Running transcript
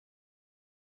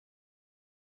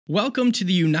Welcome to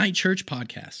the Unite Church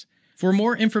podcast. For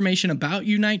more information about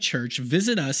Unite Church,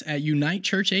 visit us at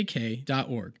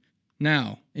unitechurchak.org.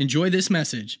 Now, enjoy this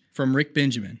message from Rick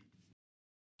Benjamin.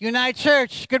 Unite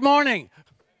Church, good morning.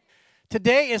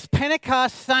 Today is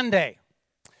Pentecost Sunday.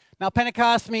 Now,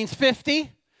 Pentecost means 50.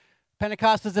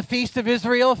 Pentecost is the Feast of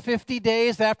Israel, 50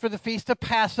 days after the Feast of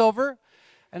Passover.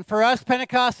 And for us,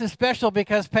 Pentecost is special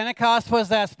because Pentecost was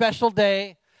that special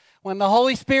day when the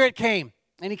Holy Spirit came,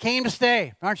 and He came to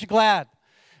stay. Aren't you glad?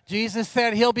 Jesus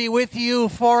said He'll be with you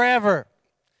forever.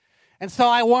 And so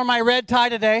I wore my red tie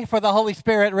today for the Holy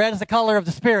Spirit. Red is the color of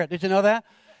the Spirit. Did you know that?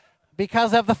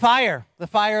 Because of the fire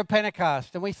of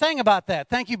Pentecost. And we sang about that.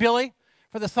 Thank you, Billy,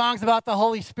 for the songs about the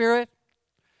Holy Spirit.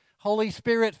 Holy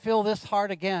Spirit, fill this heart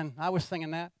again. I was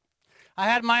singing that. I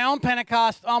had my own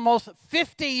Pentecost almost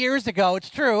 50 years ago. It's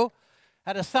true.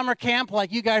 At a summer camp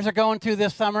like you guys are going to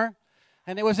this summer.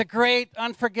 And it was a great,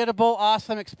 unforgettable,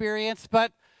 awesome experience.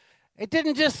 But it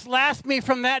didn't just last me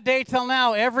from that day till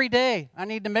now. Every day I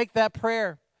need to make that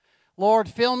prayer. Lord,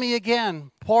 fill me again.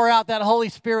 Pour out that Holy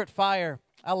Spirit fire.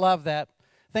 I love that.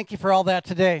 Thank you for all that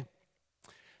today.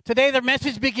 Today the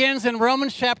message begins in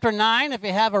Romans chapter 9. If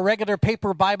you have a regular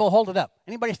paper Bible, hold it up.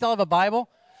 Anybody still have a Bible?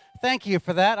 Thank you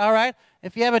for that. All right.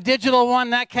 If you have a digital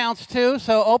one, that counts too.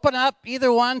 So open up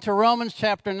either one to Romans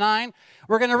chapter 9.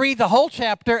 We're going to read the whole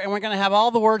chapter, and we're going to have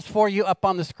all the words for you up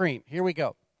on the screen. Here we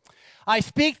go. I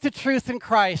speak the truth in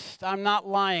Christ. I'm not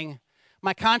lying.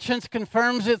 My conscience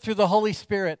confirms it through the Holy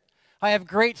Spirit. I have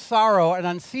great sorrow and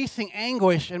unceasing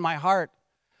anguish in my heart.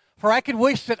 For I could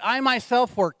wish that I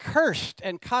myself were cursed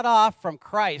and cut off from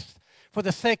Christ for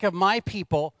the sake of my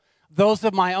people, those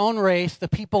of my own race, the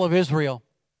people of Israel.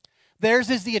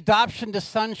 Theirs is the adoption to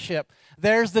sonship.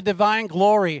 Theirs the divine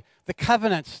glory, the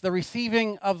covenants, the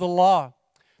receiving of the law,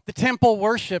 the temple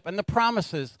worship, and the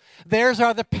promises. Theirs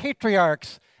are the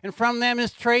patriarchs, and from them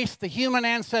is traced the human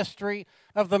ancestry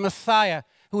of the Messiah,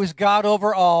 who is God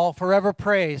over all, forever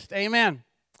praised. Amen.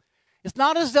 It's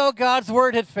not as though God's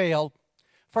word had failed,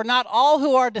 for not all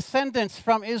who are descendants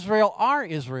from Israel are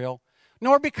Israel,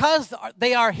 nor because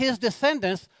they are his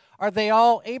descendants are they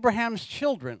all Abraham's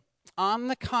children. On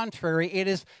the contrary, it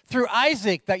is through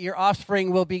Isaac that your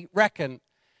offspring will be reckoned.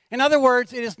 In other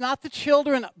words, it is not the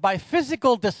children by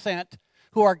physical descent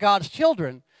who are God's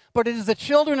children, but it is the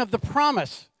children of the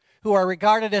promise who are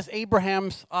regarded as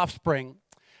Abraham's offspring.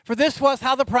 For this was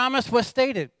how the promise was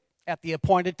stated. At the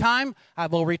appointed time, I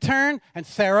will return, and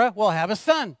Sarah will have a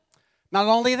son. Not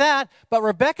only that, but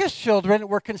Rebekah's children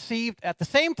were conceived at the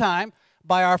same time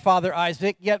by our father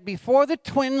Isaac, yet before the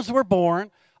twins were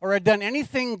born, or had done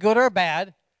anything good or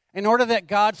bad, in order that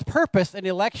God's purpose and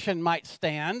election might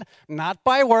stand, not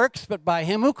by works, but by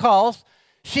him who calls,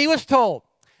 she was told,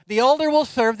 the older will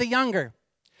serve the younger.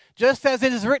 Just as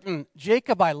it is written,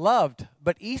 Jacob I loved,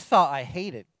 but Esau I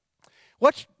hated.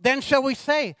 What then shall we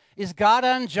say? Is God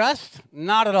unjust?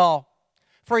 Not at all.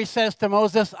 For he says to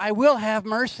Moses, I will have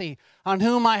mercy on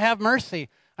whom I have mercy,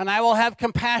 and I will have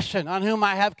compassion on whom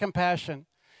I have compassion.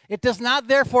 It does not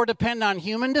therefore depend on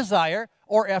human desire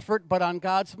or effort, but on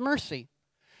God's mercy.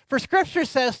 For Scripture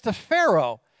says to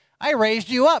Pharaoh, I raised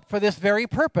you up for this very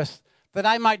purpose, that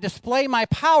I might display my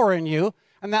power in you,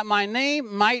 and that my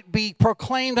name might be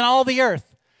proclaimed in all the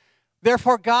earth.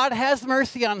 Therefore God has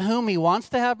mercy on whom he wants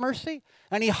to have mercy,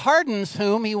 and he hardens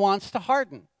whom he wants to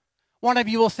harden. One of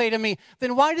you will say to me,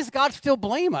 then why does God still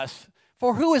blame us?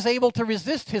 For who is able to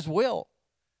resist his will?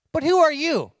 But who are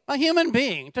you, a human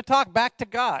being, to talk back to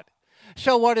God?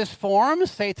 Shall what is formed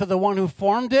say to the one who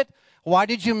formed it, why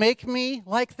did you make me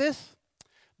like this?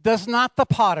 Does not the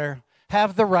potter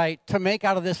have the right to make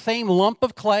out of the same lump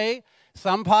of clay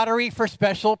some pottery for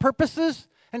special purposes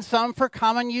and some for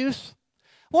common use?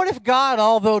 What if God,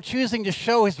 although choosing to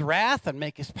show his wrath and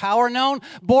make his power known,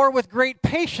 bore with great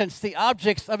patience the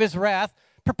objects of his wrath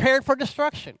prepared for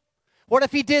destruction? What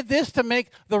if he did this to make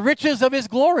the riches of his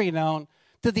glory known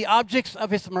to the objects of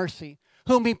his mercy,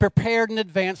 whom he prepared in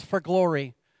advance for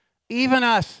glory? Even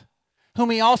us, whom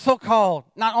he also called,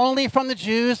 not only from the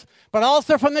Jews, but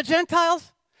also from the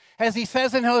Gentiles. As he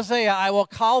says in Hosea, I will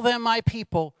call them my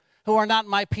people who are not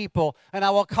my people, and I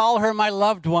will call her my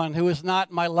loved one who is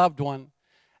not my loved one.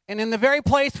 And in the very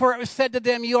place where it was said to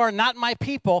them, you are not my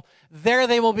people, there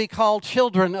they will be called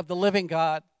children of the living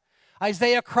God.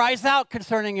 Isaiah cries out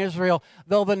concerning Israel,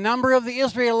 though the number of the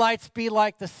Israelites be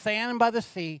like the sand by the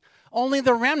sea, only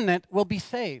the remnant will be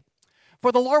saved.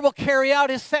 For the Lord will carry out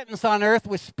his sentence on earth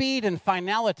with speed and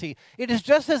finality. It is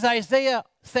just as Isaiah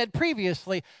said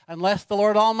previously, unless the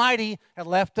Lord Almighty had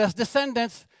left us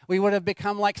descendants, we would have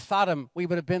become like Sodom. We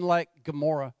would have been like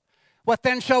Gomorrah. What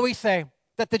then shall we say?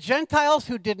 that the Gentiles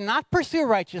who did not pursue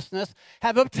righteousness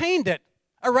have obtained it,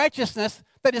 a righteousness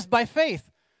that is by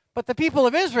faith. But the people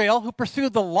of Israel who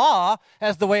pursued the law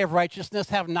as the way of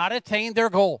righteousness have not attained their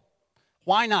goal.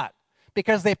 Why not?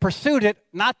 Because they pursued it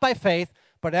not by faith,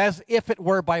 but as if it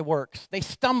were by works. They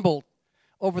stumbled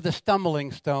over the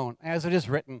stumbling stone, as it is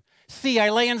written. See, I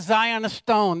lay in Zion a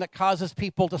stone that causes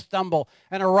people to stumble,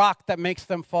 and a rock that makes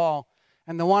them fall.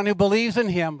 And the one who believes in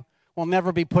him will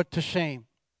never be put to shame.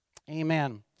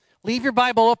 Amen. Leave your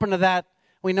Bible open to that.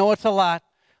 We know it's a lot.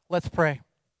 Let's pray.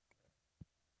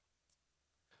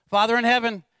 Father in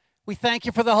heaven, we thank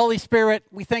you for the Holy Spirit.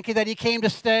 We thank you that he came to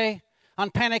stay on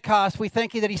Pentecost. We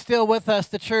thank you that he's still with us,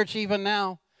 the church, even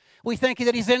now. We thank you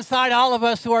that he's inside all of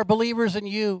us who are believers in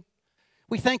you.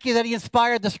 We thank you that he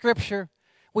inspired the Scripture.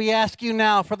 We ask you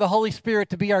now for the Holy Spirit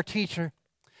to be our teacher.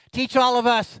 Teach all of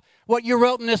us what you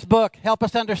wrote in this book. Help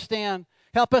us understand.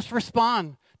 Help us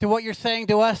respond to what you're saying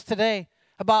to us today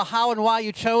about how and why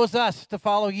you chose us to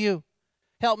follow you.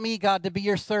 Help me, God, to be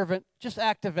your servant. Just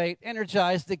activate,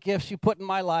 energize the gifts you put in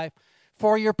my life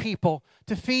for your people,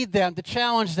 to feed them, to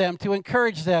challenge them, to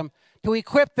encourage them, to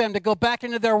equip them to go back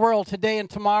into their world today and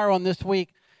tomorrow and this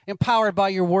week, empowered by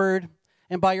your word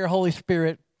and by your Holy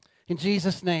Spirit. In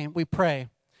Jesus' name we pray.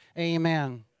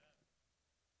 Amen.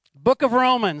 Book of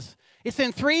Romans. It's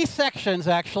in 3 sections,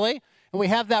 actually, and we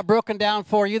have that broken down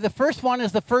for you. The first one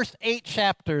is the first 8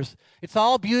 chapters. It's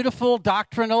all beautiful,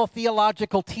 doctrinal,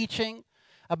 theological teaching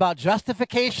about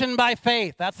justification by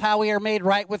faith. That's how we are made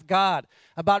right with God.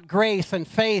 About grace and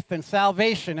faith and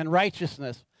salvation and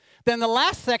righteousness. Then the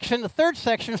last section, the third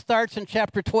section, starts in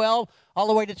chapter 12 all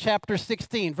the way to chapter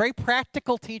 16. Very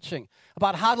practical teaching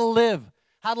about how to live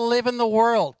in the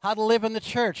world, how to live in the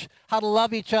church, how to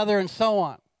love each other, and so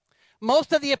on.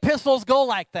 Most of the epistles go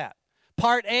like that.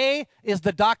 Part A is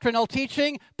the doctrinal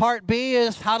teaching. Part B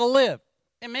is how to live.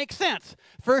 It makes sense.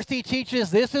 First he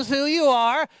teaches, this is who you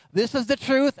are, this is the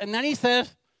truth, and then he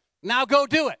says, now go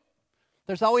do it.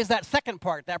 There's always that second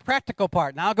part, that practical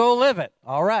part. Now go live it.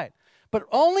 All right. But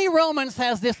only Romans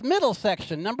has this middle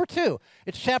section, number 2.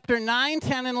 It's chapter 9,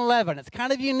 10, and 11. It's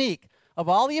kind of unique. Of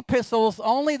all the epistles,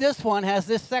 only this one has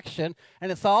this section,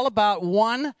 and it's all about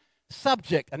one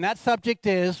subject, and that subject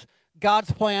is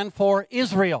God's plan for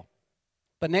Israel,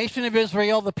 the nation of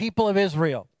Israel, the people of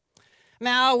Israel.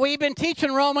 Now, we've been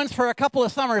teaching Romans for a couple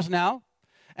of summers now,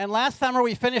 and last summer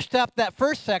we finished up that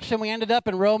first section. We ended up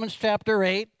in Romans chapter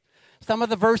 8, some of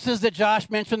the verses that Josh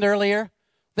mentioned earlier.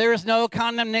 There is no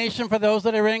condemnation for those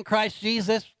that are in Christ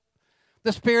Jesus.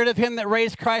 The Spirit of him that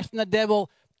raised Christ from the dead will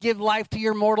give life to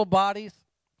your mortal bodies.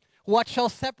 What shall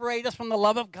separate us from the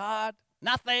love of God?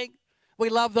 Nothing. We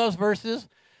love those verses.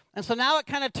 And so now it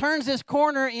kind of turns this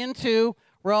corner into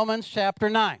Romans chapter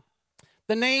 9.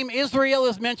 The name Israel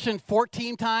is mentioned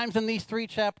 14 times in these 3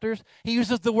 chapters. He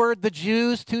uses the word the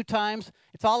Jews 2 times.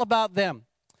 It's all about them.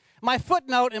 My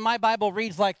footnote in my Bible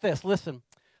reads like this. Listen,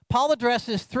 Paul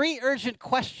addresses 3 urgent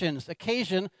questions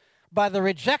occasioned by the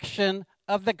rejection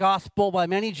of the gospel by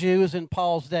many Jews in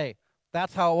Paul's day.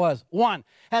 That's how it was. 1,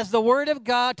 has the word of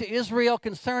God to Israel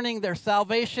concerning their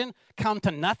salvation come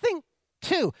to nothing?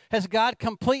 2, has God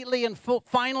completely and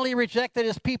finally rejected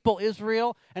his people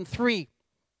Israel? And 3,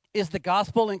 is the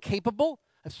gospel incapable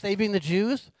of saving the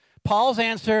Jews? Paul's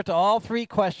answer to all 3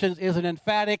 questions is an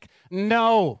emphatic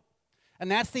no.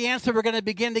 And that's the answer we're going to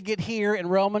begin to get here in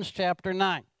Romans chapter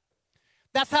 9.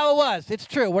 That's how it was. It's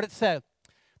true what it said.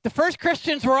 The first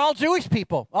Christians were all Jewish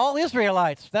people, all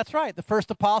Israelites. That's right, the first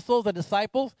apostles, the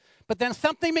disciples. But then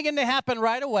something began to happen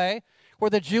right away where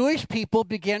the Jewish people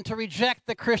began to reject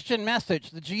the Christian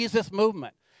message, the Jesus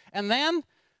movement. And then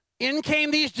in came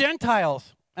these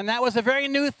Gentiles. And that was a very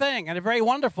new thing and a very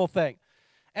wonderful thing.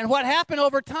 And what happened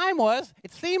over time was,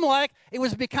 it seemed like it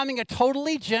was becoming a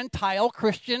totally Gentile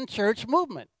Christian church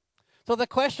movement. So the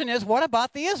question is, what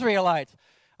about the Israelites?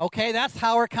 Okay, that's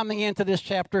how we're coming into this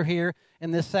chapter here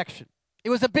in this section. It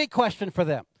was a big question for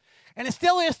them. And it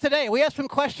still is today. We have some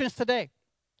questions today.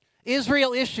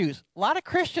 Israel issues. A lot of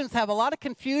Christians have a lot of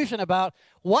confusion about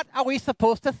what are we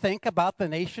supposed to think about the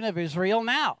nation of Israel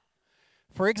now.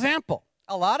 For example,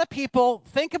 a lot of people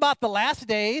think about the last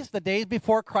days, the days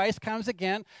before Christ comes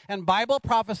again, and Bible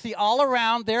prophecy all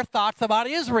around their thoughts about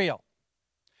Israel.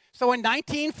 So in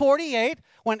 1948,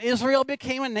 when Israel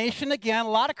became a nation again, a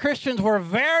lot of Christians were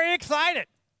very excited.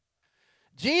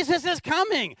 Jesus is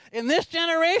coming in this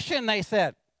generation, they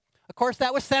said. Of course,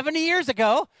 that was 70 years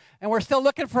ago, and we're still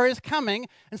looking for his coming.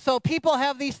 And so people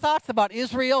have these thoughts about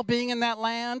Israel being in that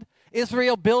land,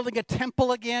 Israel building a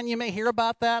temple again. You may hear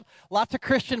about that. Lots of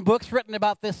Christian books written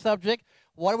about this subject.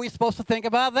 What are we supposed to think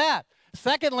about that?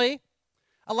 Secondly,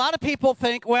 a lot of people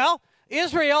think, well,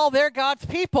 Israel, they're God's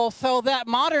people, so that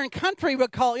modern country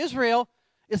would call Israel,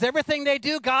 is everything they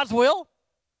do God's will?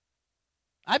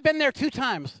 I've been there 2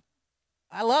 times.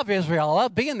 I love Israel. I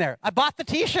love being there. I bought the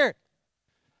t-shirt.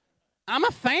 I'm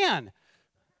a fan.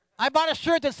 I bought a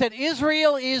shirt that said,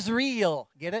 Israel is real.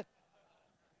 Get it?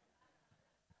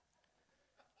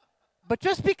 But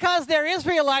just because they're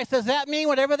Israelites, does that mean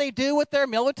whatever they do with their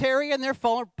military and their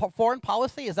foreign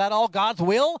policy, is that all God's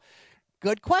will?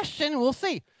 Good question. We'll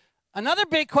see. Another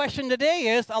big question today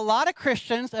is a lot of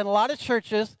Christians and a lot of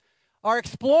churches are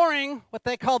exploring what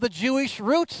they call the Jewish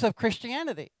roots of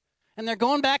Christianity. And they're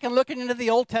going back and looking into the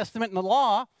Old Testament and the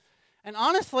law. And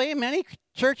honestly, many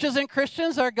churches and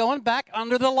Christians are going back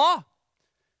under the law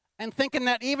and thinking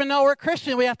that even though we're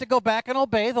Christian, we have to go back and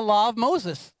obey the law of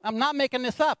Moses. I'm not making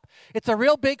this up. It's a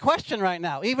real big question right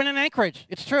now, even in Anchorage.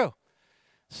 It's true.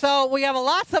 So we have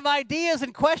lots of ideas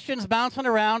and questions bouncing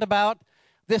around about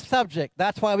this subject.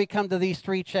 That's why we come to these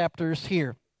 3 chapters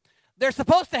here. They're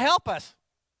supposed to help us.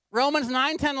 Romans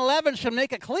 9, 10, 11 should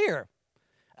make it clear.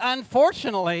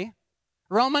 Unfortunately,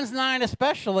 Romans 9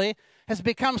 especially has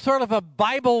become sort of a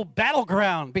Bible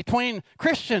battleground between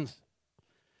Christians.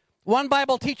 One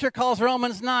Bible teacher calls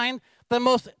Romans 9 the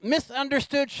most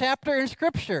misunderstood chapter in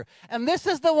Scripture. And this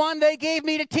is the one they gave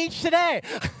me to teach today.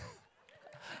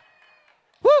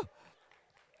 Woo!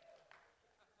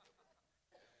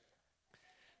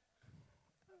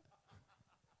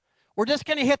 We're just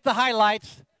going to hit the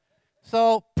highlights.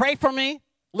 So pray for me,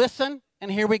 listen,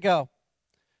 and here we go.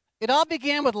 It all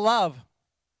began with love.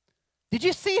 Did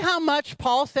you see how much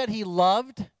Paul said he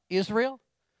loved Israel?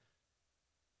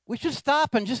 We should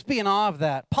stop and just be in awe of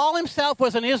that. Paul himself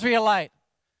was an Israelite,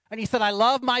 and he said, I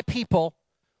love my people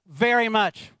very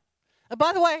much. And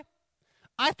by the way,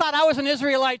 I thought I was an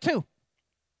Israelite too.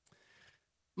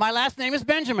 My last name is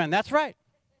Benjamin, that's right.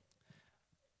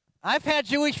 I've had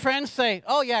Jewish friends say,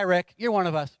 oh yeah, Rick, you're one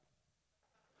of us.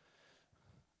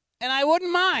 And I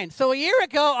wouldn't mind. So a year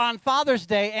ago on Father's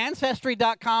Day,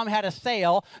 Ancestry.com had a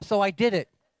sale, so I did it.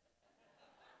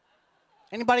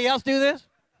 Anybody else do this?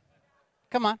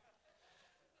 Come on.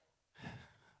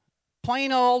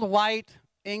 Plain old white,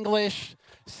 English,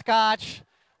 Scotch,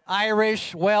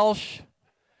 Irish, Welsh.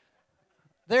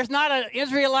 There's not an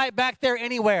Israelite back there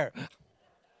anywhere.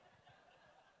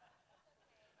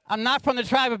 I'm not from the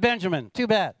tribe of Benjamin. Too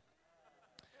bad.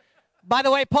 By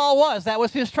the way, Paul was. That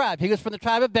was his tribe. He was from the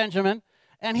tribe of Benjamin.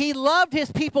 And he loved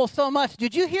his people so much.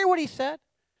 Did you hear what he said?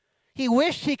 He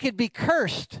wished he could be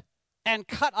cursed and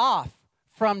cut off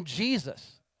from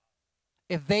Jesus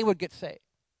if they would get saved.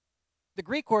 The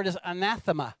Greek word is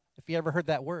anathema, if you ever heard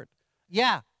that word.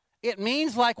 Yeah, it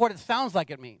means like what it sounds like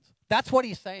it means. That's what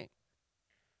he's saying.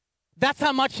 That's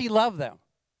how much he loved them.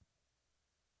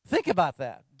 Think about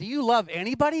that. Do you love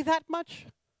anybody that much?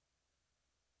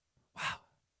 Wow,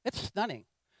 it's stunning.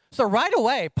 So right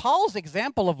away, Paul's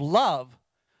example of love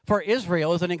for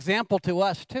Israel is an example to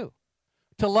us too,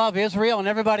 to love Israel and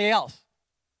everybody else.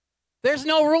 There's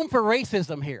no room for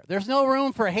racism here. There's no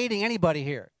room for hating anybody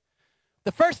here.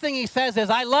 The first thing he says is,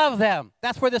 I love them.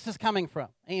 That's where this is coming from.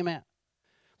 Amen.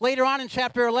 Later on in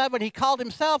chapter 11, he called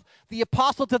himself the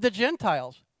apostle to the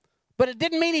Gentiles. But it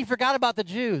didn't mean he forgot about the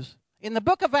Jews. In the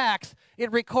book of Acts,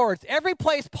 it records every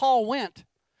place Paul went,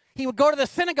 he would go to the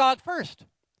synagogue first.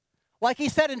 Like he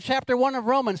said in chapter 1 of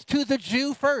Romans, to the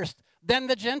Jew first, then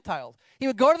the Gentiles. He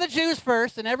would go to the Jews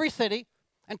first in every city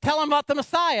and tell them about the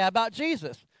Messiah, about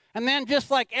Jesus. And then just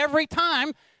like every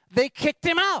time, they kicked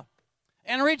him out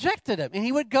and rejected him. And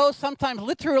he would go sometimes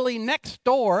literally next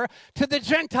door to the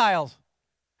Gentiles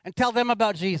and tell them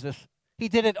about Jesus. He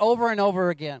did it over and over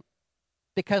again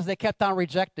because they kept on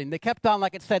rejecting. They kept on,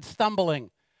 like it said,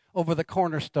 stumbling over the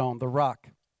cornerstone, the rock.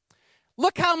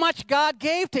 Look how much God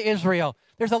gave to Israel.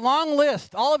 There's a long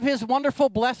list, all of his wonderful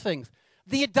blessings.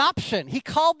 The adoption, he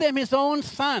called them his own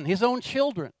son, his own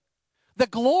children. The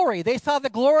glory, they saw the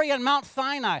glory on Mount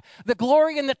Sinai. The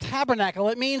glory in the tabernacle,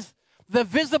 it means the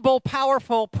visible,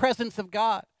 powerful presence of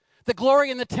God. The glory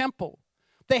in the temple.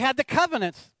 They had the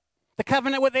covenants. The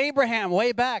covenant with Abraham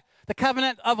way back. The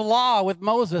covenant of law with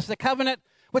Moses. The covenant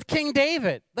with King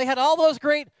David. They had all those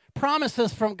great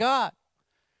promises from God.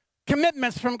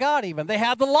 Commitments from God even. They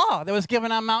had the law that was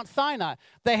given on Mount Sinai.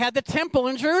 They had the temple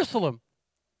in Jerusalem.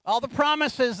 All the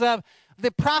promises of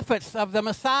the prophets of the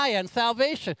Messiah and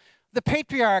salvation. The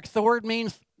patriarchs, the word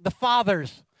means the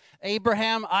fathers.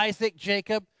 Abraham, Isaac,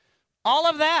 Jacob. All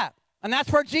of that. And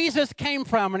that's where Jesus came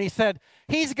from. And he said,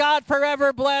 he's God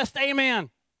forever blessed. Amen.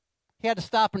 He had to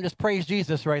stop and just praise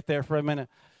Jesus right there for a minute.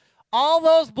 All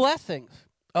those blessings.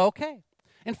 Okay.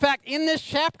 In fact, in this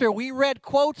chapter, we read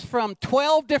quotes from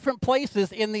 12 different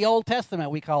places in the Old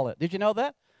Testament, we call it. Did you know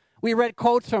that? We read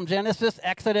quotes from Genesis,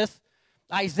 Exodus,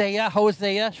 Isaiah,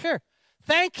 Hosea. Sure.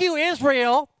 Thank you,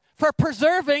 Israel, for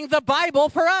preserving the Bible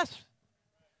for us.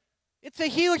 It's a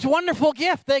huge, wonderful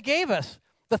gift they gave us.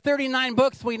 The 39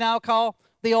 books we now call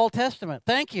the Old Testament.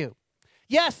 Thank you.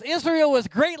 Yes, Israel was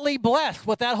greatly blessed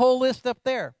with that whole list up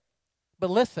there.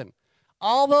 But listen,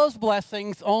 all those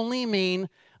blessings only mean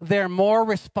they're more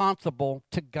responsible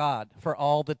to God for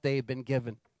all that they've been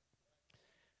given.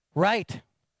 Right.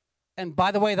 And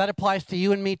by the way, that applies to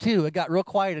you and me too. It got real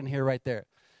quiet in here right there.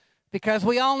 Because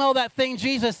we all know that thing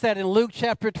Jesus said in Luke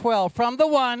chapter 12, from the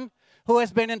one who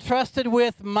has been entrusted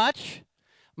with much,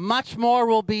 much more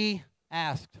will be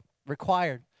asked,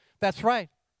 required. That's right.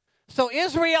 So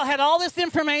Israel had all this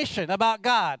information about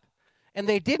God, and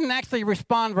they didn't actually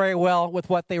respond very well with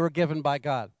what they were given by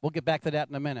God. We'll get back to that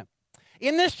in a minute.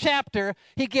 In this chapter,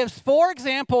 he gives 4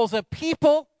 examples of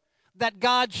people that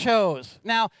God chose.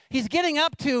 Now, he's getting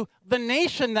up to the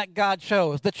nation that God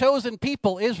chose, the chosen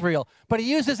people, Israel. But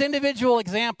he uses individual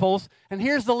examples, and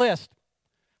here's the list.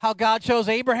 How God chose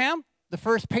Abraham, the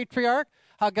first patriarch.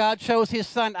 How God chose his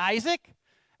son Isaac,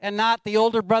 and not the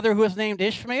older brother who was named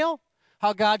Ishmael.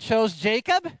 How God chose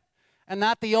Jacob, and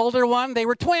not the older one. They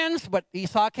were twins, but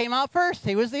Esau came out first.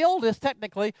 He was the oldest,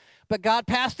 technically. But God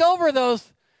passed over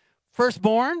those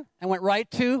firstborn and went right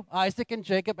to Isaac and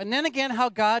Jacob. And then again, how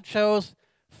God chose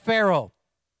Pharaoh.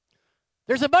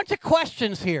 There's a bunch of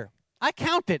questions here. I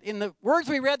counted. In the words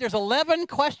we read, there's 11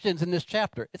 questions in this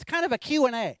chapter. It's kind of a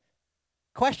Q&A,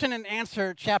 question and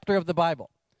answer chapter of the Bible.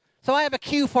 So I have a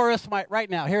Q for us right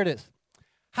now. Here it is.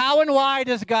 How and why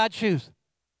does God choose?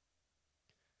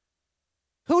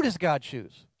 Who does God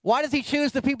choose? Why does he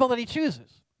choose the people that he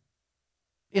chooses?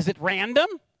 Is it random?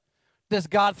 Does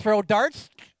God throw darts?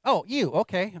 Oh, you.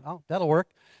 Okay. Oh, that'll work.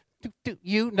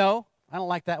 You? No. I don't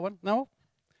like that one. No.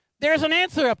 There's an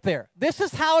answer up there. This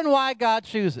is how and why God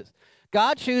chooses.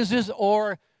 God chooses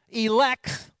or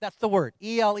elects, that's the word,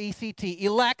 E-L-E-C-T,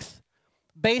 elects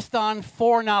based on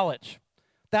foreknowledge.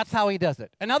 That's how he does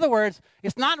it. In other words,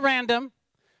 it's not random.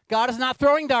 God is not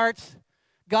throwing darts.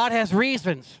 God has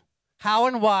reasons how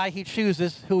and why he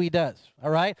chooses who he does,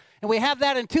 all right? And we have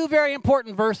that in 2 very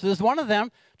important verses. One of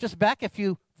them, just back a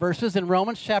few verses in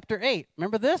Romans chapter 8.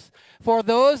 Remember this? For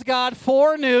those God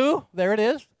foreknew, there it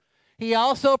is, he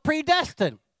also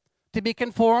predestined to be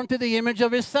conformed to the image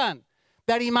of his Son,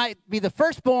 that he might be the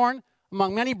firstborn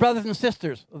among many brothers and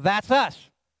sisters. That's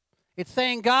us. It's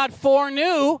saying God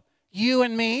foreknew you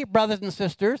and me, brothers and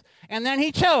sisters, and then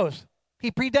he chose.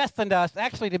 He predestined us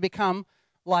actually to become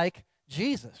like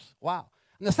Jesus. Wow.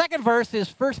 And the second verse is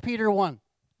 1 Peter 1.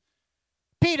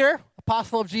 Peter,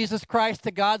 apostle of Jesus Christ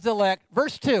to God's elect,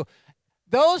 verse 2.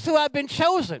 Those who have been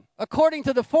chosen according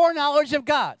to the foreknowledge of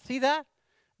God. See that?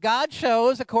 God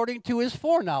chose according to his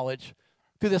foreknowledge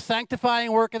through the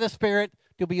sanctifying work of the Spirit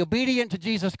to be obedient to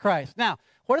Jesus Christ. Now,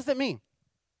 what does it mean?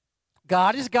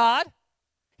 God is God.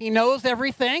 He knows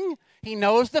everything. He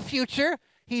knows the future.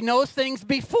 He knows things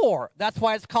before. That's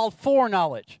why it's called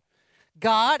foreknowledge.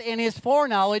 God, in his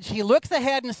foreknowledge, he looks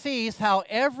ahead and sees how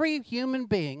every human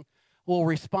being will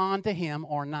respond to him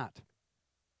or not.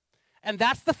 And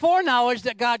that's the foreknowledge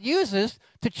that God uses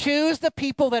to choose the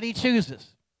people that he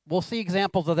chooses. We'll see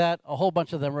examples of that, a whole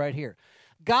bunch of them right here.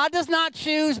 God does not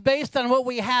choose based on what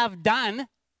we have done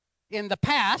in the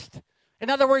past. In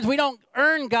other words, we don't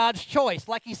earn God's choice.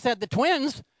 Like he said, the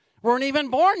twins weren't even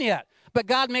born yet, but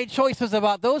God made choices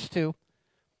about those two.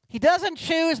 He doesn't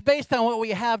choose based on what we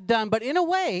have done, but in a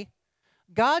way,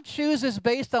 God chooses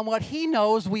based on what he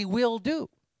knows we will do.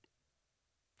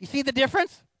 You see the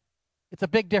difference? It's a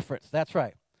big difference. That's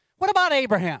right. What about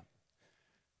Abraham?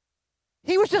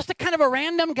 He was just a kind of a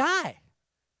random guy.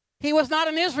 He was not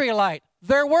an Israelite.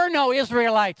 There were no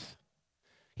Israelites.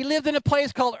 He lived in a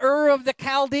place called Ur of the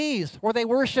Chaldees, where they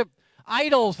worship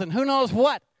idols and who knows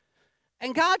what.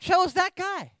 And God chose that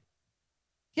guy.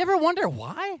 You ever wonder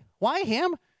why? Why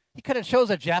him? He could have chose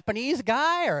a Japanese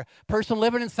guy or a person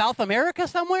living in South America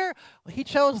somewhere. Well, he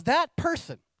chose that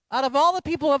person out of all the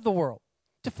people of the world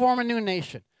to form a new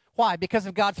nation. Why? Because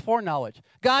of God's foreknowledge.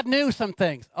 God knew some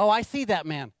things. Oh, I see that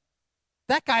man.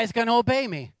 That guy's going to obey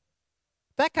me.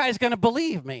 That guy's going to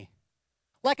believe me.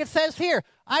 Like it says here,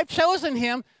 I've chosen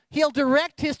him. He'll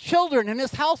direct his children and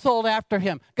his household after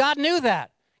him. God knew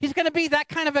that. He's going to be that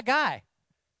kind of a guy.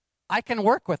 I can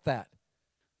work with that.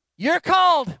 You're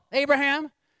called,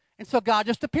 Abraham. And so God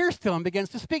just appears to him, begins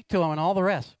to speak to him, and all the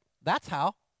rest. That's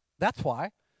how. That's why.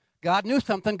 God knew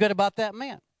something good about that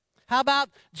man. How about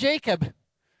Jacob?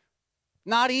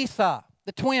 Not Esau,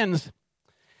 the twins.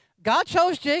 God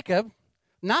chose Jacob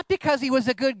not because he was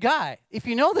a good guy. If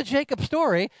you know the Jacob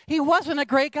story, he wasn't a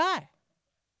great guy.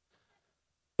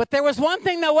 But there was one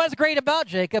thing that was great about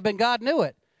Jacob, and God knew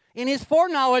it. In his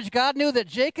foreknowledge, God knew that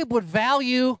Jacob would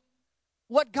value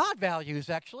what God values,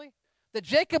 actually. That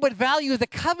Jacob would value the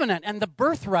covenant and the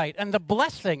birthright and the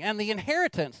blessing and the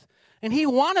inheritance. And he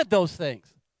wanted those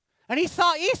things. And he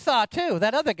saw Esau, too,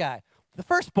 that other guy, the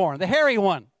firstborn, the hairy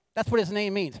one. That's what his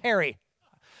name means, hairy.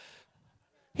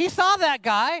 He saw that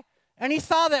guy, and he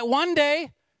saw that one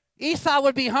day Esau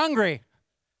would be hungry.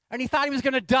 And he thought he was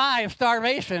going to die of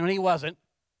starvation, and he wasn't.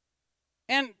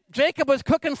 And Jacob was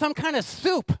cooking some kind of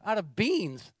soup out of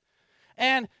beans.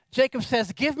 And Jacob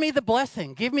says, give me the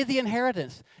blessing. Give me the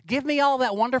inheritance. Give me all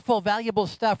that wonderful, valuable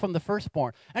stuff from the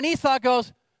firstborn. And Esau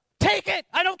goes, take it.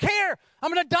 I don't care.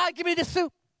 I'm going to die. Give me the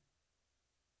soup.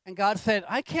 And God said,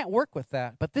 I can't work with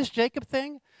that. But this Jacob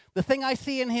thing, the thing I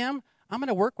see in him, I'm going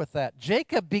to work with that.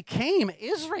 Jacob became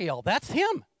Israel. That's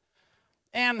him.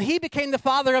 And he became the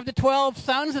father of the 12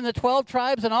 sons and the 12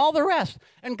 tribes and all the rest.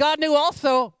 And God knew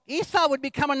also Esau would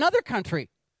become another country.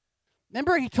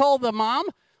 Remember, he told the mom,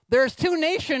 there's 2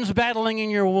 nations battling in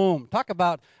your womb. Talk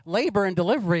about labor and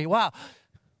delivery. Wow.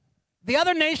 The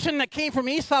other nation that came from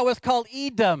Esau was called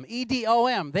Edom,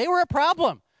 E-D-O-M. They were a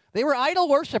problem. They were idol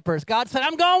worshipers. God said,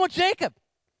 I'm going with Jacob.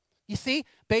 You see,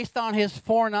 based on his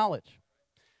foreknowledge.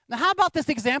 Now, how about this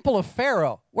example of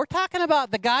Pharaoh? We're talking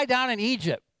about the guy down in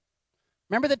Egypt.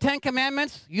 Remember the 10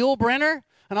 Commandments, Yul Brynner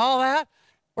and all that?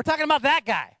 We're talking about that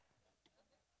guy.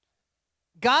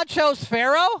 God chose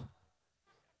Pharaoh?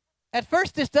 At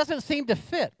first, this doesn't seem to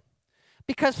fit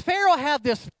because Pharaoh had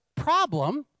this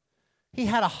problem. He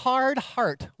had a hard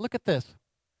heart. Look at this.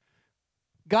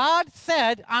 God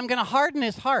said, I'm going to harden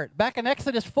his heart. Back in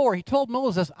Exodus 4, he told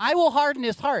Moses, I will harden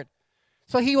his heart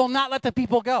so he will not let the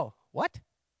people go. What?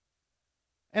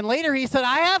 And later he said,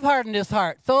 I have hardened his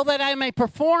heart so that I may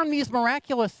perform these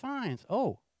miraculous signs.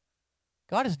 Oh,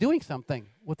 God is doing something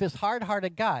with this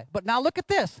hard-hearted guy. But now look at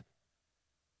this.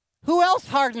 Who else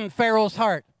hardened Pharaoh's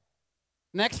heart?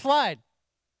 Next slide.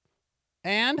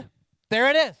 And there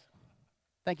it is.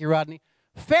 Thank you, Rodney.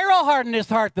 Pharaoh hardened his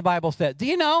heart, the Bible said. Do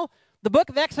you know the book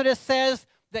of Exodus says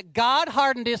that God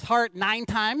hardened his heart 9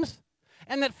 times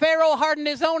and that Pharaoh hardened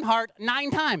his own heart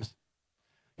 9 times?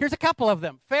 Here's a couple of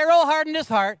them. Pharaoh hardened his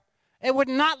heart and would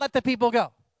not let the people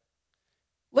go.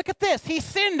 Look at this. He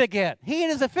sinned again. He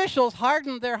and his officials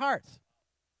hardened their hearts.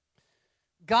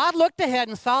 God looked ahead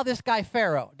and saw this guy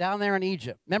Pharaoh down there in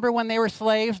Egypt. Remember when they were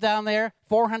slaves down there,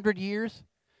 400 years?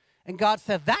 And God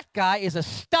said, that guy is a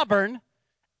stubborn,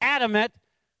 adamant,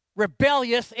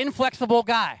 rebellious, inflexible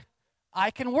guy.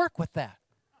 I can work with that.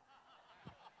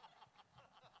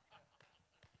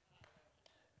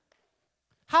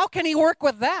 How can he work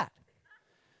with that?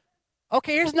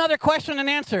 Okay, here's another question and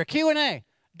answer, Q&A.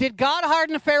 Did God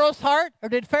harden Pharaoh's heart or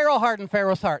did Pharaoh harden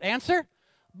Pharaoh's heart? Answer,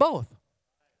 both.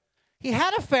 He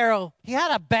had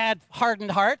a bad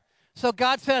hardened heart, so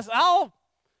God says, I'll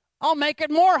make it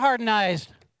more hardenized.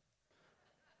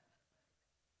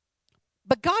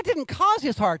 But God didn't cause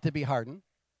his heart to be hardened.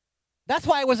 That's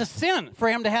why it was a sin for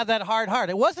him to have that hard heart.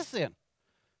 It was a sin.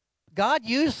 God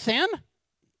used sin?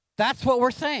 That's what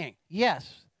we're saying.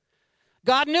 Yes.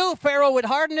 God knew Pharaoh would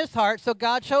harden his heart, so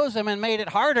God chose him and made it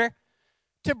harder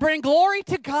to bring glory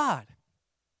to God.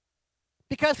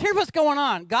 Because here's what's going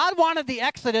on. God wanted the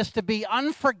Exodus to be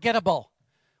unforgettable,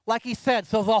 like he said,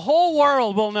 so the whole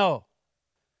world will know.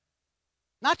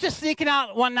 Not just sneaking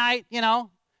out one night,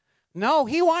 No,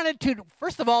 he wanted to,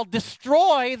 first of all,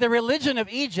 destroy the religion of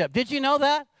Egypt. Did you know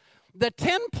that? The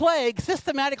 10 plagues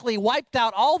systematically wiped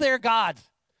out all their gods,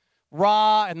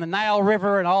 Ra and the Nile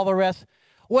River and all the rest.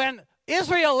 When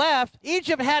Israel left,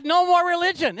 Egypt had no more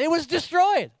religion. It was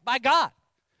destroyed by God.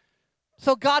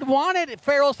 So God wanted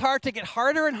Pharaoh's heart to get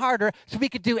harder and harder so we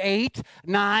could do 8,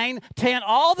 9, 10,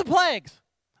 all the plagues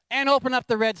and open up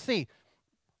the Red Sea.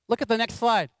 Look at the next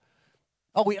slide.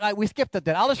 Oh, we skipped it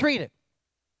then. I'll just read it.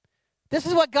 This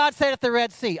is what God said at the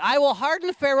Red Sea. I will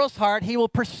harden Pharaoh's heart. He will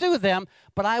pursue them,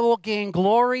 but I will gain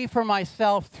glory for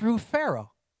myself through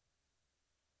Pharaoh.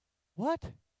 What?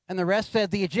 And the rest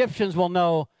said, the Egyptians will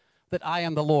know that I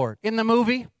am the Lord. In the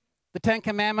movie, the 10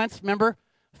 Commandments, remember?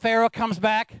 Pharaoh comes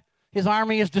back. His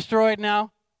army is destroyed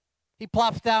now. He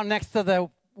plops down next to the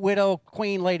widow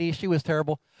queen lady. She was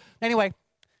terrible. Anyway,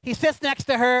 he sits next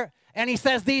to her, and he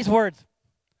says these words.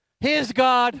 His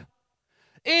God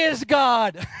is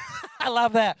God. I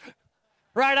love that.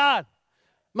 Right on.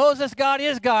 Moses, God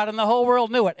is God, and the whole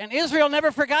world knew it. And Israel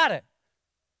never forgot it.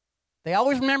 They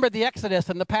always remembered the Exodus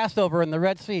and the Passover and the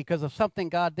Red Sea because of something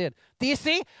God did. Do you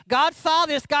see? God saw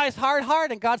this guy's hard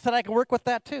heart, and God said, I can work with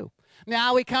that too.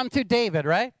 Now we come to David,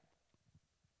 right?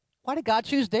 Why did God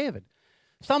choose David?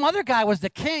 Some other guy was the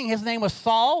king. His name was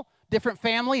Saul, different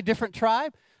family, different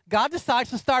tribe. God decides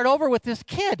to start over with this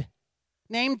kid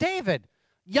named David.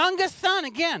 Youngest son,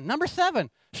 again, number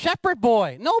 7. Shepherd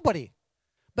boy, nobody.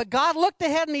 But God looked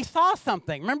ahead and he saw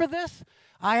something. Remember this?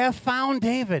 I have found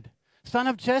David, son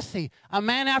of Jesse, a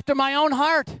man after my own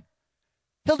heart.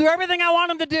 He'll do everything I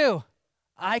want him to do.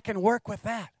 I can work with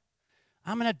that.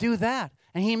 I'm going to do that.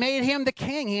 And he made him the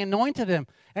king. He anointed him.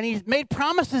 And he made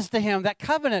promises to him, that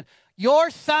covenant. Your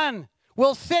son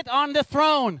will sit on the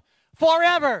throne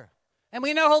forever. And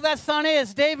we know who that son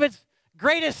is, David's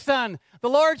greatest son, the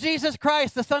Lord Jesus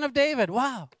Christ, the son of David.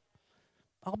 Wow.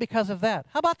 All because of that.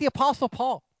 How about the Apostle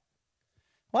Paul?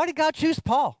 Why did God choose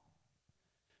Paul?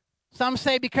 Some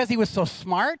say because he was so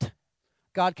smart,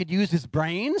 God could use his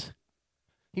brains.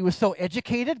 He was so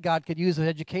educated, God could use his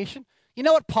education. You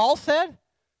know what Paul said?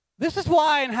 This is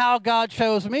why and how God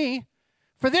chose me.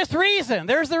 For this reason.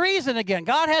 There's the reason again.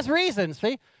 God has reasons,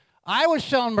 see? I was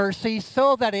shown mercy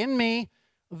so that in me,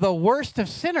 the worst of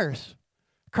sinners,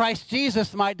 Christ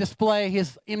Jesus might display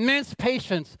his immense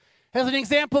patience as an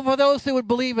example for those who would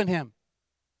believe in him.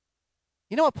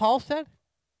 You know what Paul said?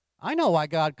 I know why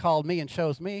God called me and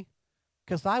chose me,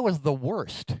 because I was the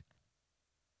worst.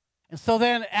 And so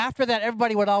then after that,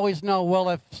 everybody would always know, well,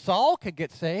 if Saul could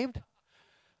get saved,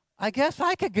 I guess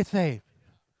I could get saved.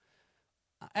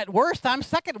 At worst, I'm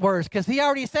second worst, because he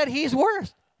already said he's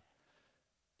worst.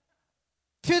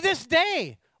 To this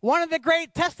day, one of the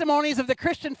great testimonies of the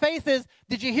Christian faith is,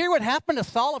 did you hear what happened to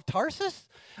Saul of Tarsus?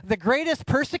 The greatest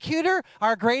persecutor,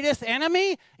 our greatest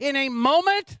enemy, in a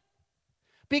moment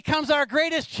becomes our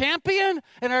greatest champion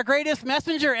and our greatest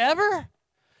messenger ever.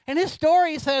 And his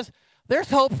story says, there's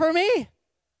hope for me.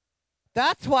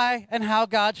 That's why and how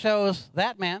God chose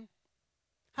that man.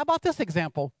 How about this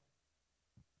example?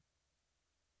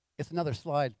 It's another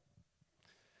slide.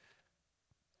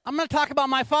 I'm going to talk about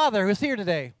my father who's here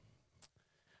today.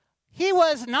 He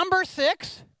was number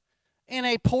 6 in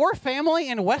a poor family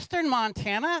in western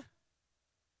Montana.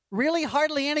 Really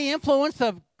hardly any influence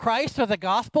of Christ or the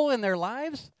gospel in their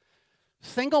lives.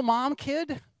 Single mom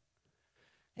kid.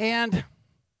 And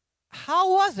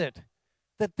how was it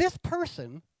that this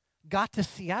person got to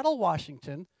Seattle,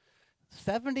 Washington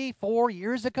 74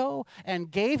 years ago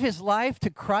and gave his life to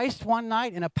Christ one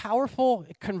night in a powerful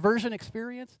conversion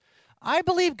experience? I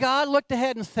believe God looked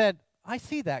ahead and said, I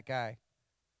see that guy.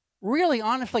 Really,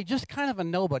 honestly, just kind of a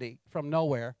nobody from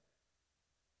nowhere.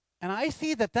 And I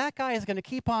see that that guy is going to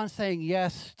keep on saying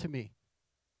yes to me,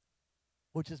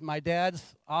 which is my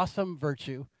dad's awesome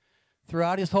virtue.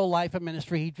 Throughout his whole life of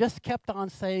ministry, he just kept on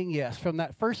saying yes from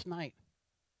that first night.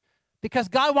 Because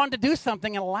God wanted to do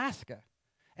something in Alaska,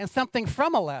 and something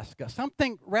from Alaska,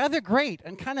 something rather great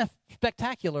and kind of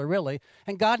spectacular, really.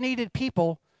 And God needed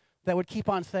people that would keep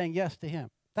on saying yes to him.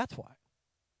 That's why.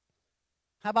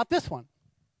 How about this one?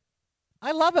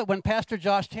 I love it when Pastor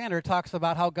Josh Tanner talks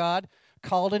about how God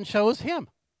called and chose him.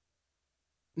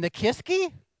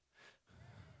 Nikiski?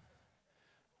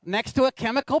 Next to a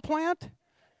chemical plant?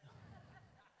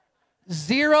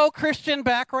 Zero Christian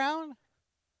background?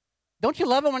 Don't you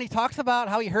love it when he talks about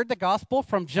how he heard the gospel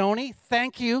from Joni?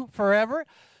 Thank you forever.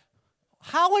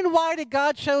 How and why did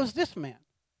God chose this man?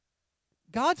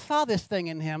 God saw this thing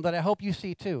in him that I hope you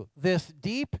see too. This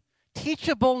deep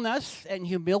teachableness and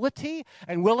humility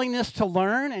and willingness to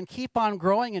learn and keep on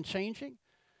growing and changing.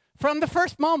 From the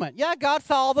first moment. Yeah, God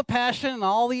saw all the passion and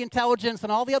all the intelligence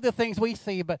and all the other things we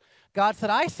see, but God said,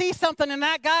 I see something in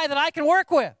that guy that I can work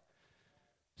with.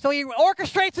 So he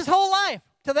orchestrates his whole life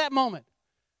to that moment.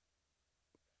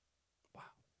 Wow.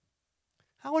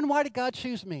 How and why did God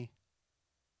choose me?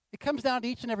 It comes down to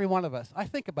each and every one of us. I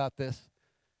think about this.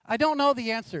 I don't know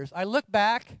the answers. I look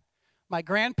back, my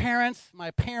grandparents,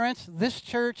 my parents, this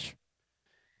church,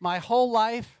 my whole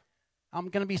life. I'm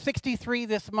going to be 63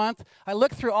 this month. I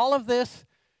look through all of this,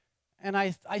 and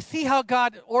I see how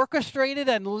God orchestrated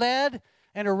and led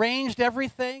and arranged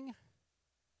everything.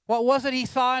 What was it he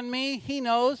saw in me? He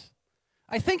knows.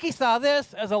 I think he saw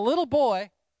this. As a little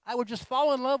boy, I would just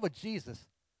fall in love with Jesus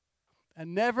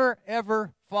and never,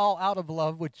 ever fall out of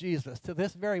love with Jesus to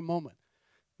this very moment.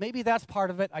 Maybe that's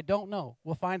part of it. I don't know.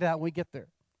 We'll find out when we get there.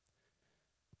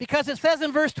 Because it says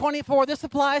in verse 24, this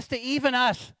applies to even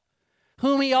us,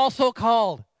 whom he also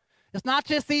called. It's not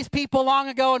just these people long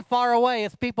ago and far away.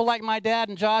 It's people like my dad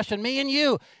and Josh and me and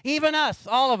you, even us,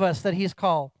 all of us that he's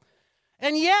called.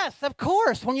 And yes, of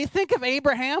course, when you think of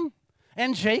Abraham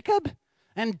and Jacob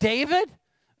and David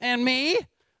and me,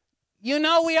 you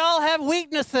know we all have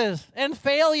weaknesses and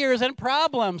failures and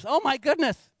problems. Oh my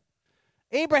goodness.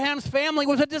 Abraham's family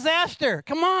was a disaster.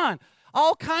 Come on.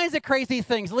 All kinds of crazy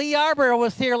things. Lee Arbor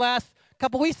was here last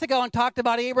couple weeks ago and talked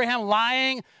about Abraham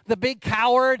lying, the big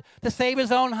coward, to save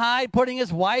his own hide, putting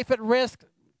his wife at risk.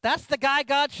 That's the guy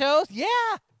God chose? Yeah.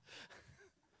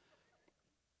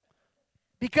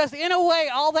 Because in a way,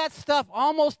 all that stuff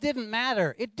almost didn't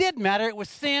matter. It did matter. It was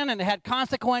sin and it had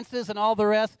consequences and all the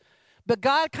rest. But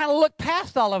God kind of looked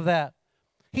past all of that.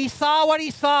 He saw what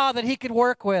he saw that he could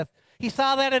work with. He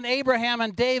saw that in Abraham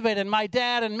and David and my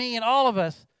dad and me and all of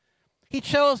us. He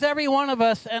chose every one of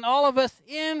us and all of us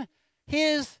in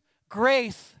his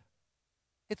grace.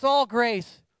 It's all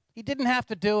grace. He didn't have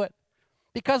to do it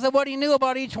because of what he knew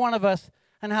about each one of us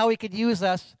and how he could use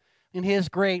us in his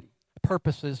great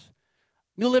purposes.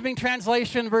 New Living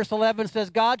Translation, verse 11 says,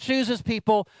 God chooses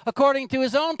people according to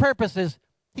his own purposes.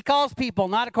 He calls people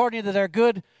not according to their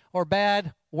good or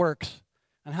bad works.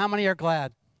 And how many are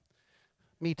glad?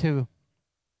 Me too.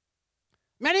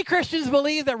 Many Christians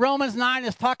believe that Romans 9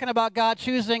 is talking about God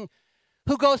choosing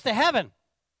who goes to heaven.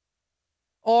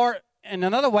 Or, in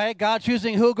another way, God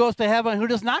choosing who goes to heaven and who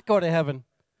does not go to heaven.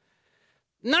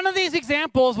 None of these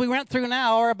examples we went through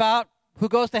now are about who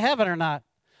goes to heaven or not.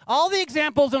 All the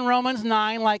examples in Romans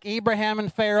 9, like Abraham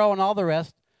and Pharaoh and all the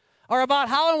rest, are about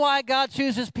how and why God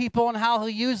chooses people and how he'll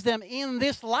use them in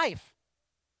this life.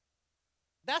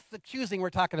 That's the choosing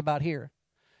we're talking about here.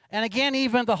 And again,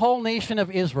 even the whole nation of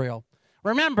Israel.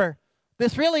 Remember,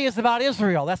 this really is about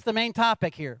Israel. That's the main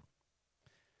topic here.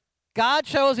 God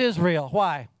chose Israel.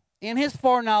 Why? In his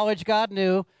foreknowledge, God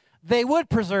knew they would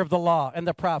preserve the law and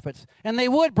the prophets, and they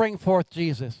would bring forth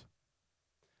Jesus.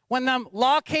 When the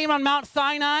law came on Mount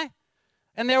Sinai,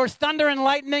 and there was thunder and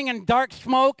lightning and dark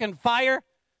smoke and fire,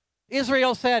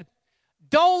 Israel said,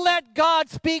 don't let God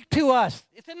speak to us.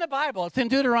 It's in the Bible. It's in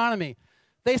Deuteronomy.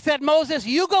 They said, Moses,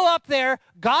 you go up there.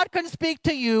 God can speak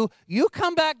to you. You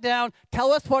come back down.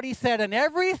 Tell us what he said. And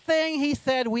everything he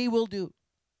said, we will do.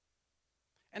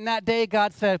 And that day,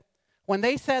 God said, when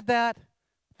they said that,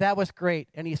 that was great.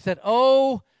 And he said,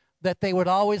 oh, that they would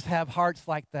always have hearts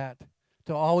like that,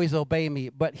 to always obey me.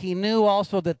 But he knew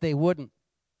also that they wouldn't.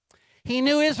 He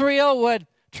knew Israel would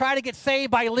try to get saved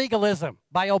by legalism,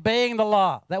 by obeying the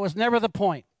law. That was never the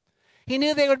point. He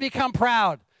knew they would become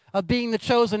proud of being the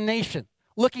chosen nation,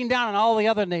 looking down on all the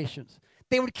other nations.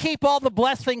 They would keep all the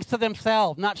blessings to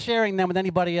themselves, not sharing them with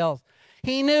anybody else.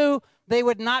 He knew they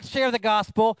would not share the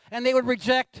gospel, and they would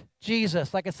reject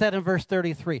Jesus, like I said in verse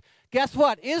 33. Guess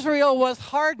what? Israel was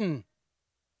hardened.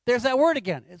 There's that word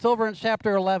again. It's over in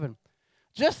chapter 11.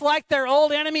 Just like their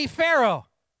old enemy Pharaoh.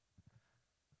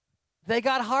 They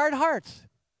got hard hearts.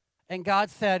 And God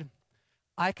said,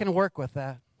 I can work with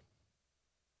that.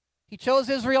 He chose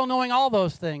Israel knowing all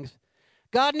those things.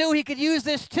 God knew he could use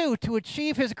this too to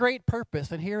achieve his great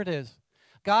purpose. And here it is.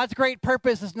 God's great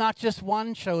purpose is not just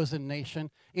one chosen nation.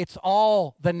 It's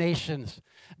all the nations.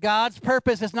 God's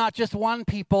purpose is not just one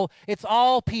people. It's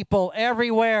all people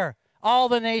everywhere. All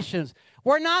the nations.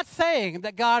 We're not saying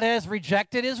that God has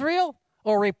rejected Israel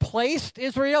or replaced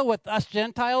Israel with us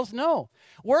Gentiles. No.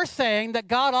 We're saying that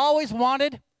God always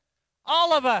wanted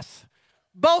all of us,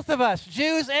 both of us,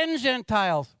 Jews and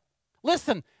Gentiles.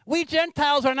 Listen, we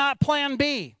Gentiles are not plan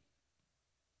B.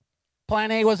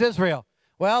 Plan A was Israel.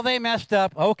 Well, they messed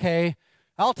up. Okay,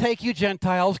 I'll take you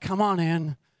Gentiles. Come on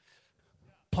in.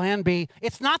 Plan B.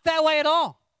 It's not that way at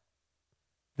all.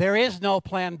 There is no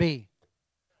plan B.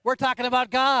 We're talking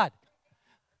about God.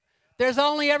 There's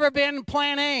only ever been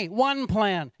plan A, one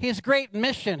plan. His great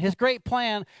mission, his great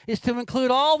plan is to include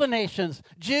all the nations,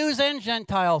 Jews and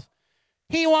Gentiles.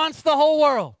 He wants the whole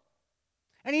world.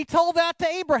 And he told that to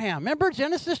Abraham. Remember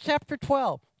Genesis chapter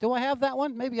 12? Do I have that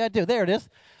one? Maybe I do. There it is.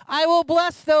 I will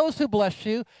bless those who bless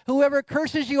you. Whoever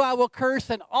curses you, I will curse.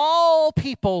 And all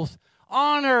peoples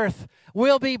on earth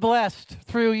will be blessed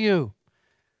through you.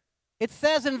 It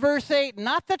says in verse 8,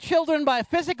 not the children by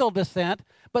physical descent,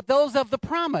 but those of the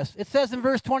promise. It says in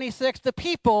verse 26, the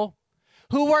people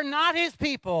who were not his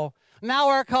people now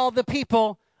are called the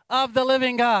people of the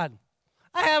living God.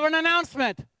 I have an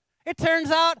announcement. It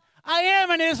turns out I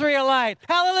am an Israelite.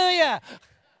 Hallelujah.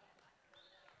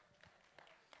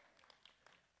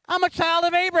 I'm a child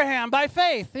of Abraham by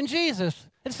faith in Jesus.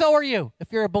 And so are you,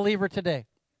 if you're a believer today.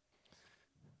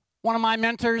 One of my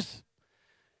mentors,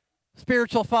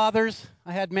 spiritual fathers,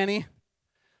 I had many,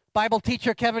 Bible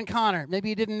teacher Kevin Connor. Maybe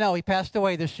you didn't know, he passed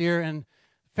away this year in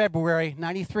February,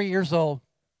 93 years old.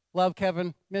 Love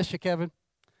Kevin, miss you, Kevin.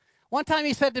 One time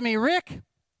he said to me, Rick,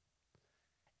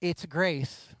 it's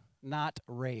grace, not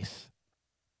race.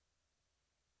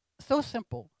 So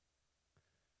simple.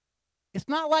 It's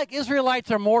not like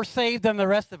Israelites are more saved than the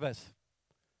rest of us.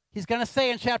 He's going to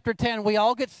say in chapter 10, we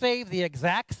all get saved the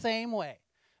exact same way.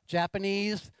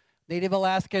 Japanese, Native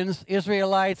Alaskans,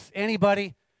 Israelites,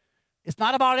 anybody. It's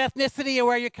not about ethnicity or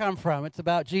where you come from. It's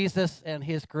about Jesus and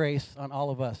his grace on all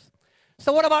of us.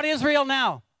 So what about Israel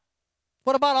now?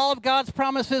 What about all of God's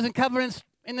promises and covenants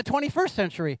in the 21st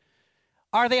century?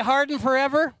 Are they hardened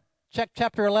forever? Check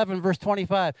chapter 11, verse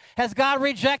 25. Has God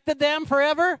rejected them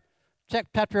forever? Check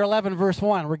chapter 11, verse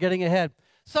 1. We're getting ahead.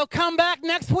 So come back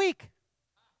next week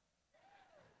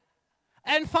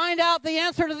and find out the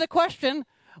answer to the question,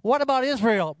 what about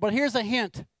Israel? But here's a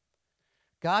hint.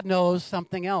 God knows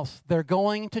something else. They're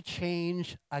going to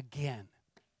change again.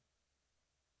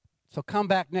 So come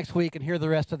back next week and hear the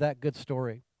rest of that good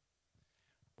story.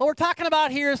 What we're talking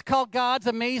about here is called God's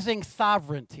amazing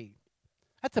sovereignty.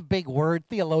 That's a big word.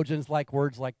 Theologians like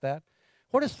words like that.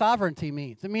 What does sovereignty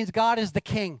mean? It means God is the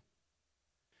king.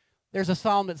 There's a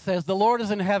psalm that says, the Lord is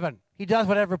in heaven. He does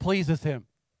whatever pleases him.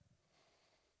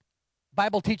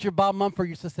 Bible teacher Bob Mumford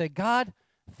used to say, God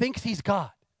thinks he's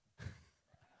God.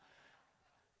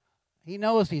 He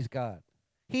knows he's God.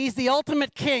 He's the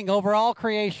ultimate king over all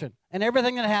creation and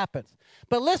everything that happens.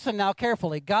 But listen now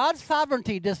carefully. God's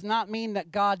sovereignty does not mean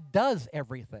that God does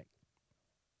everything,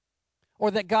 or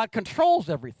that God controls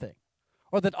everything,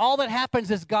 or that all that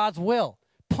happens is God's will.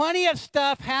 Plenty of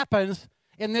stuff happens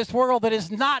in this world that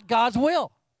is not God's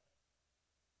will.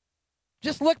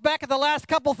 Just look back at the last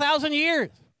couple thousand years.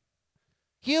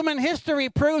 Human history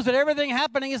proves that everything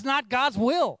happening is not God's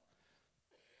will.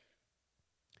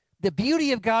 The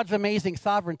beauty of God's amazing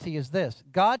sovereignty is this.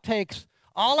 God takes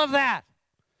all of that,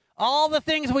 all the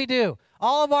things we do,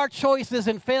 all of our choices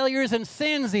and failures and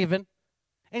sins even,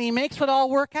 and he makes it all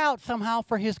work out somehow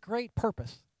for his great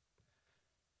purpose.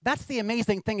 That's the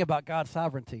amazing thing about God's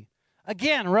sovereignty.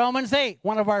 Again, Romans 8,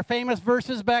 one of our famous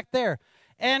verses back there.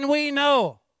 And we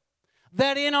know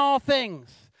that in all things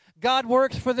God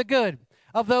works for the good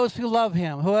of those who love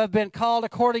him, who have been called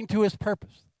according to his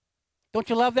purpose. Don't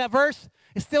you love that verse?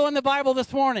 It's still in the Bible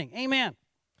this morning. Amen.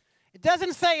 It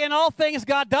doesn't say in all things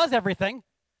God does everything.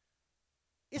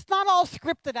 It's not all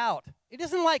scripted out. It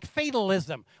isn't like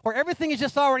fatalism, where everything is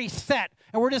just already set,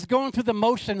 and we're just going through the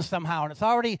motions somehow, and it's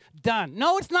already done.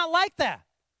 No, it's not like that.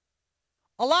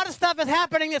 A lot of stuff is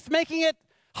happening that's making it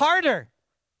harder.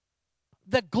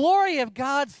 The glory of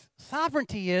God's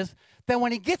sovereignty is that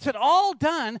when he gets it all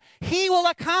done, he will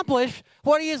accomplish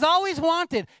what he has always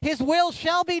wanted. His will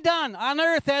shall be done on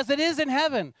earth as it is in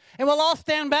heaven. And we'll all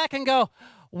stand back and go,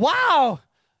 wow,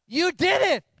 you did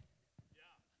it.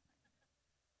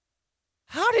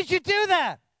 How did you do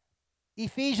that?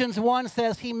 Ephesians 1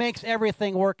 says he makes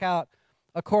everything work out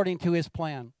according to his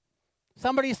plan.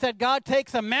 Somebody said God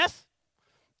takes a mess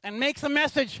and makes a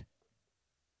message.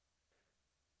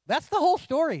 That's the whole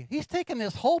story. He's taken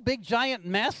this whole big giant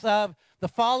mess of the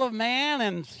fall of man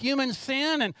and human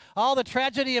sin and all the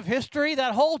tragedy of history,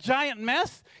 that whole giant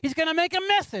mess. He's going to make a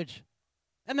message.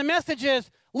 And the message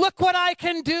is, look what I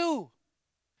can do.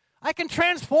 I can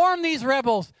transform these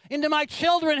rebels into my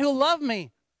children who love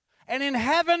me. And in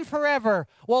heaven forever,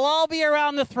 we'll all be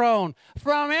around the throne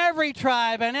from every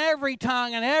tribe and every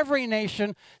tongue and every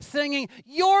nation singing,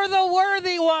 you're the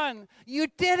worthy one. You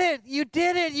did it. You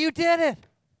did it. You did it.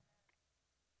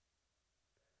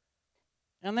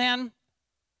 And then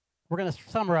we're going to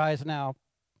summarize now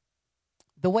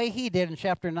the way he did in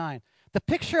chapter 9. The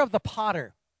picture of the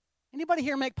potter. Anybody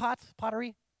here make pots,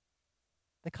 pottery?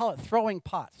 They call it throwing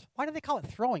pots. Why do they call it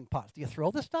throwing pots? Do you throw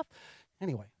this stuff?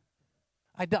 Anyway,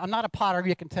 I'm not a potter,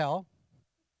 you can tell.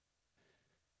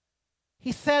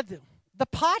 He said, the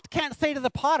pot can't say to the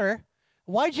potter,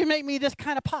 why'd you make me this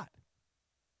kind of pot?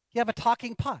 You have a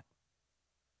talking pot.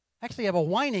 Actually, you have a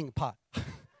whining pot.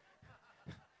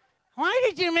 Why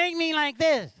did you make me like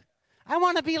this? I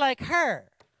want to be like her.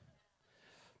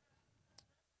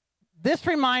 This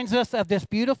reminds us of this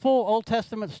beautiful Old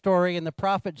Testament story in the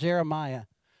prophet Jeremiah,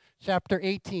 chapter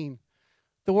 18.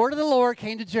 The word of the Lord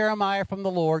came to Jeremiah from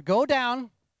the Lord, go down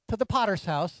to the potter's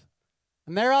house,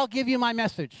 and there I'll give you my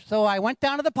message. So I went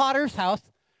down to the potter's house,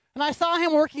 and I saw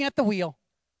him working at the wheel.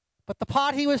 But the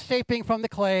pot he was shaping from the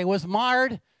clay was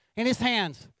marred in his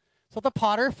hands. So the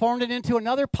potter formed it into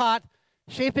another pot,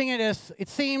 shaping it as it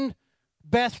seemed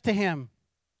best to him.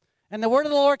 And the word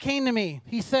of the Lord came to me.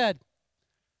 He said,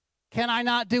 can I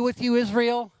not do with you,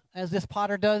 Israel, as this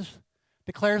potter does?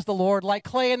 Declares the Lord. Like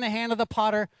clay in the hand of the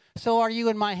potter, so are you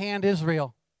in my hand,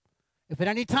 Israel. If at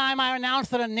any time I announce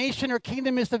that a nation or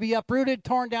kingdom is to be uprooted,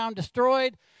 torn down,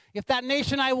 destroyed, if that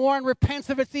nation I warn repents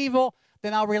of its evil,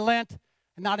 then I'll relent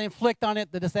and not inflict on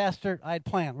it the disaster I had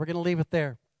planned. We're going to leave it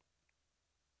there.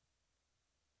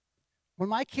 When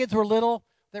my kids were little,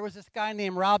 there was this guy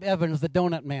named Rob Evans, the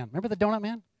Donut Man. Remember the Donut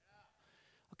Man?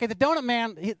 Okay, the Donut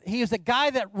Man, he was a guy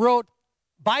that wrote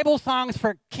Bible songs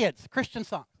for kids, Christian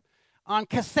songs. on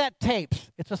cassette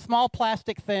tapes. It's a small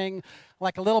plastic thing,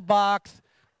 like a little box,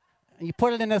 and you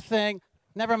put it in this thing.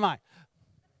 Never mind.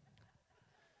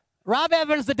 Rob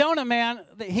Evans, the donut man,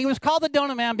 he was called the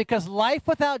donut man because life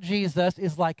without Jesus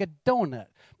is like a donut,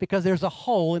 because there's a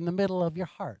hole in the middle of your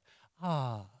heart.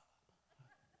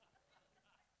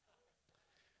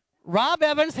 Rob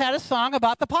Evans had a song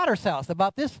about the potter's house,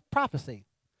 about this prophecy.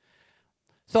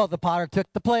 So the potter took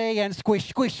the clay and squish,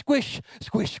 squish, squish,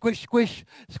 squish, squish, squish,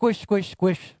 squish, squish,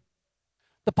 squish.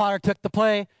 The potter took the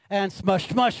clay and smush,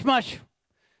 smush, smush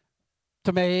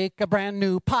to make a brand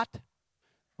new pot.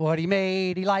 What he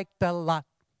made, he liked a lot.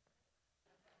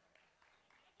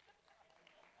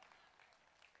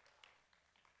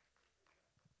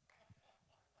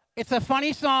 It's a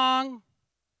funny song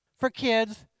for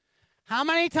kids. How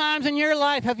many times in your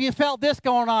life have you felt this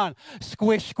going on?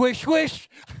 Squish, squish, squish.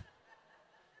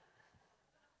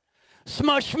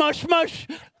 Smush, smush, smush.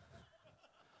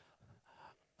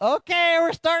 Okay,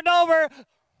 we're starting over.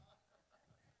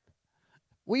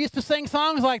 We used to sing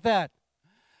songs like that.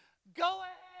 Go ahead.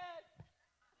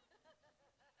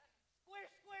 Squish,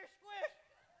 squish, squish.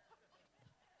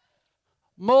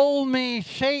 Mold me,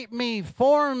 shape me,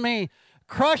 form me,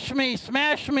 crush me,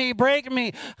 smash me, break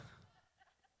me.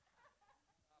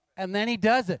 And then he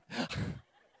does it.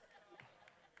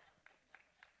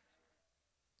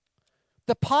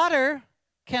 The potter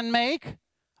can make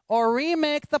or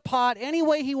remake the pot any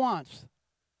way he wants,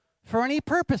 for any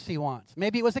purpose he wants.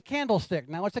 Maybe it was a candlestick,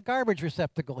 now it's a garbage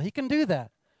receptacle. He can do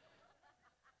that.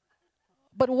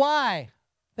 But why?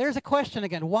 There's a question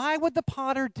again. Why would the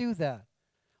potter do that?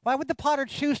 Why would the potter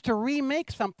choose to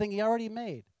remake something he already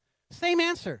made? Same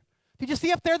answer. Did you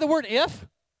see up there the word if?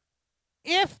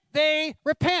 If they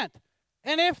repent,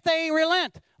 and if they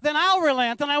relent, then I'll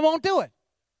relent and I won't do it.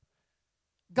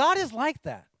 God is like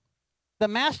that. The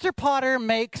master potter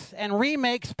makes and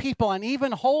remakes people and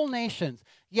even whole nations,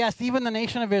 yes, even the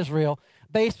nation of Israel,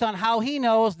 based on how he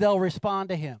knows they'll respond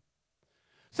to him.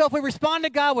 So if we respond to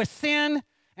God with sin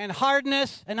and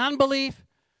hardness and unbelief,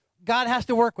 God has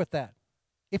to work with that.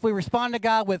 If we respond to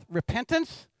God with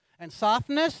repentance and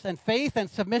softness and faith and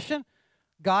submission,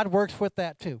 God works with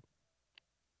that too.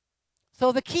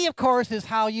 So the key, of course, is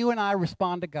how you and I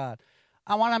respond to God.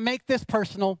 I want to make this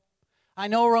personal. I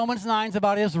know Romans 9 is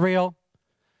about Israel,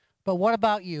 but what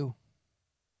about you?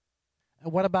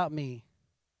 And what about me?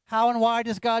 How and why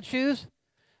does God choose?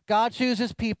 God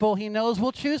chooses people he knows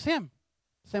will choose him.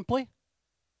 Simply.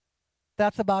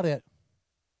 That's about it.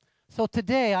 So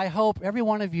today, I hope every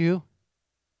one of you,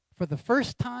 for the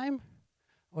first time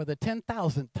or the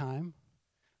 10,000th time,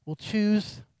 will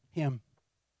choose him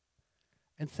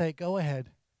and say, go ahead,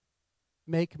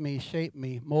 make me, shape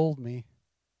me, mold me.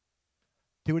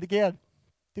 Do it again.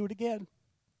 Do it again.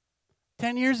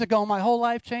 10 years ago, my whole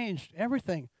life changed.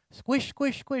 Everything. Squish,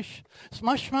 squish, squish.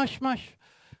 Smush, smush, smush.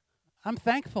 I'm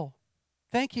thankful.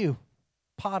 Thank you,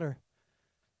 Potter.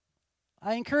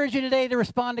 I encourage you today to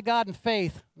respond to God in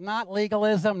faith, not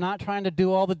legalism, not trying to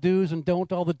do all the do's and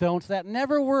don't all the don'ts. That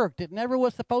never worked. It never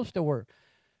was supposed to work.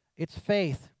 It's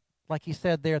faith, like he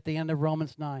said there at the end of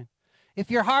Romans 9. If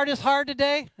your heart is hard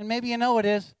today, and maybe you know it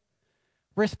is,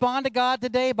 respond to God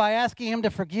today by asking him to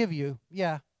forgive you.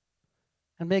 Yeah.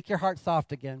 And make your heart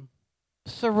soft again.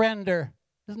 Surrender.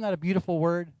 Isn't that a beautiful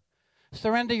word?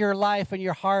 Surrender your life and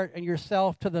your heart and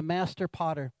yourself to the master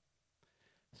potter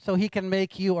so he can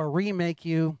make you or remake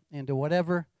you into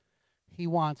whatever he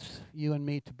wants you and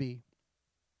me to be.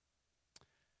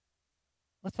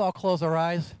 Let's all close our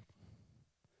eyes.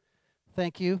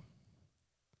 Thank you.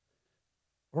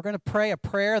 We're going to pray a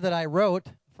prayer that I wrote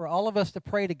for all of us to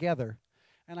pray together.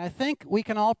 And I think we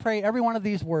can all pray every one of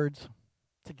these words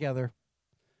together.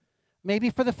 Maybe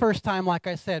for the first time, like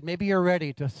I said, maybe you're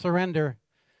ready to surrender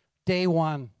day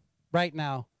one, right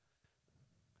now,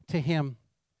 to him.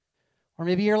 Or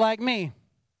maybe you're like me,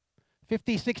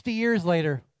 50, 60 years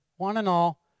later, one and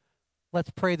all, let's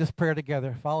pray this prayer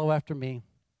together. Follow after me.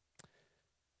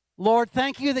 Lord,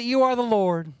 thank you that you are the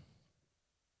Lord.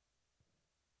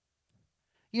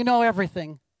 You know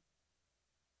everything.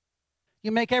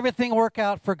 You make everything work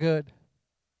out for good.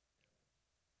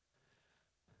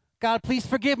 God, please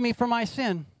forgive me for my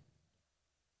sin.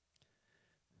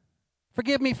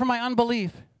 Forgive me for my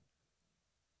unbelief.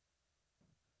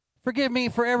 Forgive me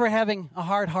for ever having a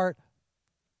hard heart.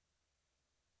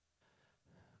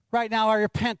 Right now, I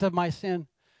repent of my sin.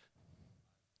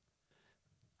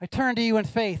 I turn to you in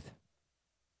faith.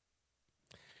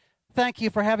 Thank you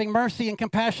for having mercy and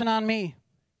compassion on me.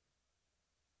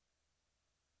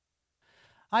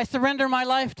 I surrender my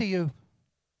life to you.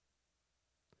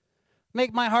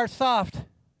 Make my heart soft.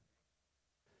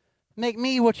 Make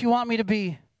me what you want me to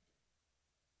be.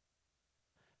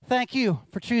 thank you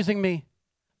for choosing me.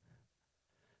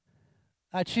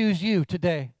 I choose you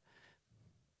today.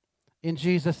 In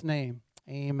Jesus' name,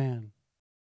 amen.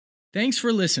 Thanks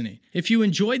for listening. If you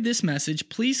enjoyed this message,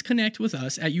 please connect with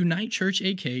us at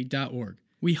unitechurchak.org.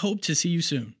 We hope to see you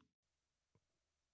soon.